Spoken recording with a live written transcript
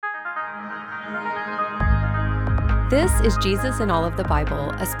This is Jesus in All of the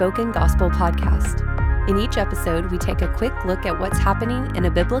Bible, a spoken gospel podcast. In each episode, we take a quick look at what's happening in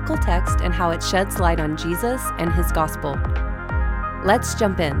a biblical text and how it sheds light on Jesus and his gospel. Let's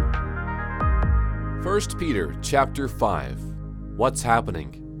jump in. 1 Peter chapter 5. What's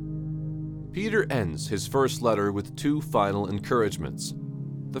happening? Peter ends his first letter with two final encouragements.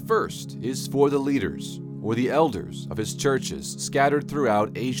 The first is for the leaders, or the elders of his churches scattered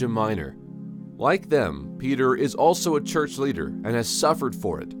throughout Asia Minor. Like them, Peter is also a church leader and has suffered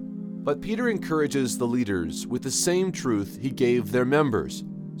for it. But Peter encourages the leaders with the same truth he gave their members.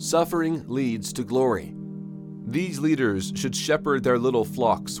 Suffering leads to glory. These leaders should shepherd their little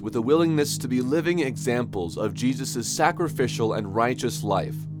flocks with a willingness to be living examples of Jesus' sacrificial and righteous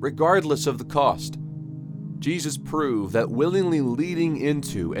life, regardless of the cost. Jesus proved that willingly leading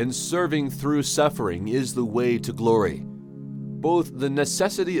into and serving through suffering is the way to glory. Both the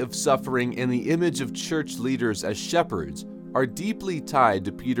necessity of suffering and the image of church leaders as shepherds are deeply tied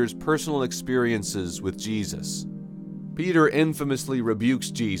to Peter's personal experiences with Jesus. Peter infamously rebukes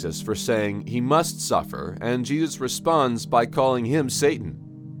Jesus for saying he must suffer, and Jesus responds by calling him Satan.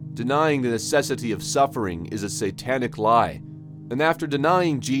 Denying the necessity of suffering is a satanic lie, and after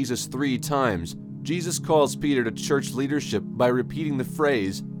denying Jesus 3 times, Jesus calls Peter to church leadership by repeating the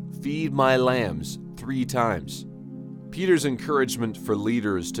phrase, "Feed my lambs," 3 times. Peter's encouragement for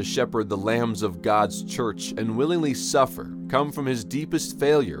leaders to shepherd the lambs of God's church and willingly suffer come from his deepest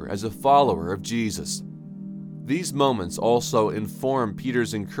failure as a follower of Jesus. These moments also inform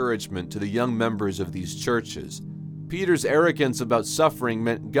Peter's encouragement to the young members of these churches. Peter's arrogance about suffering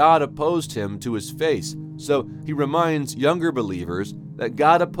meant God opposed him to his face, so he reminds younger believers that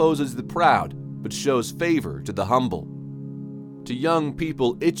God opposes the proud, but shows favor to the humble. To young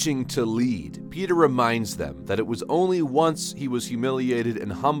people itching to lead, Peter reminds them that it was only once he was humiliated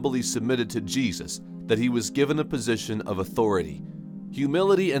and humbly submitted to Jesus that he was given a position of authority.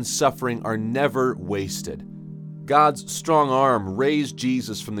 Humility and suffering are never wasted. God's strong arm raised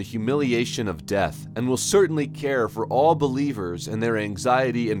Jesus from the humiliation of death and will certainly care for all believers and their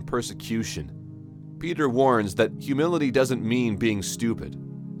anxiety and persecution. Peter warns that humility doesn't mean being stupid.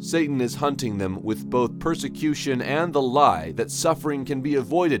 Satan is hunting them with both persecution and the lie that suffering can be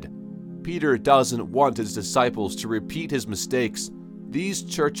avoided. Peter doesn't want his disciples to repeat his mistakes. These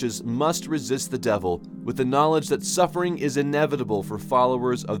churches must resist the devil with the knowledge that suffering is inevitable for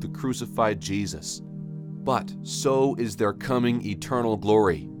followers of the crucified Jesus. But so is their coming eternal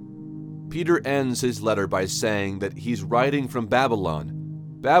glory. Peter ends his letter by saying that he's writing from Babylon.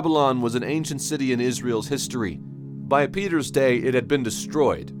 Babylon was an ancient city in Israel's history. By Peter's day, it had been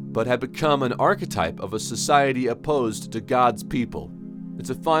destroyed, but had become an archetype of a society opposed to God's people. It's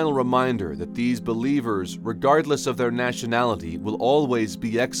a final reminder that these believers, regardless of their nationality, will always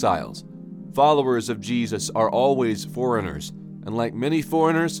be exiles. Followers of Jesus are always foreigners, and like many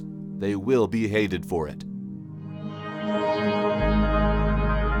foreigners, they will be hated for it.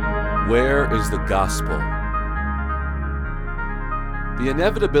 Where is the gospel? The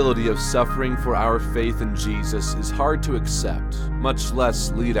inevitability of suffering for our faith in Jesus is hard to accept, much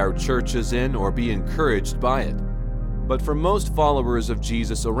less lead our churches in or be encouraged by it. But for most followers of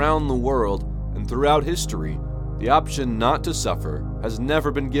Jesus around the world and throughout history, the option not to suffer has never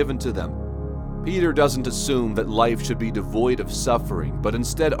been given to them. Peter doesn't assume that life should be devoid of suffering, but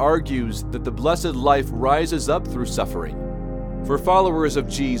instead argues that the blessed life rises up through suffering. For followers of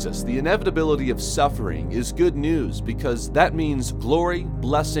Jesus, the inevitability of suffering is good news because that means glory,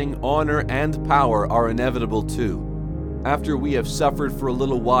 blessing, honor, and power are inevitable too. After we have suffered for a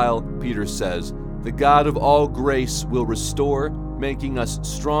little while, Peter says, the God of all grace will restore, making us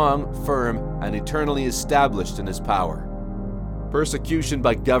strong, firm, and eternally established in his power. Persecution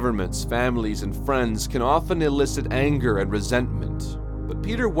by governments, families, and friends can often elicit anger and resentment, but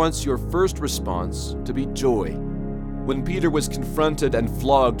Peter wants your first response to be joy. When Peter was confronted and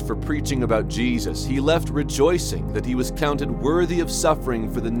flogged for preaching about Jesus, he left rejoicing that he was counted worthy of suffering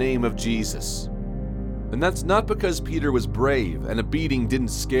for the name of Jesus. And that's not because Peter was brave and a beating didn't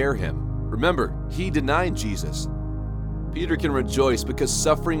scare him. Remember, he denied Jesus. Peter can rejoice because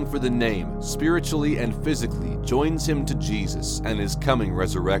suffering for the name, spiritually and physically, joins him to Jesus and his coming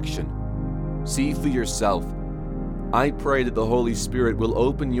resurrection. See for yourself. I pray that the Holy Spirit will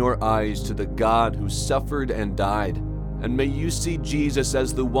open your eyes to the God who suffered and died, and may you see Jesus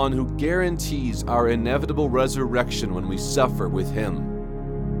as the one who guarantees our inevitable resurrection when we suffer with him.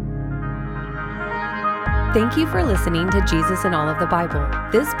 Thank you for listening to Jesus in All of the Bible.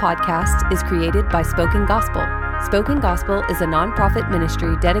 This podcast is created by Spoken Gospel. Spoken Gospel is a nonprofit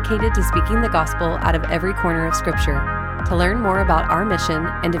ministry dedicated to speaking the gospel out of every corner of Scripture. To learn more about our mission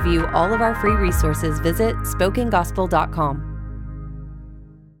and to view all of our free resources, visit SpokenGospel.com.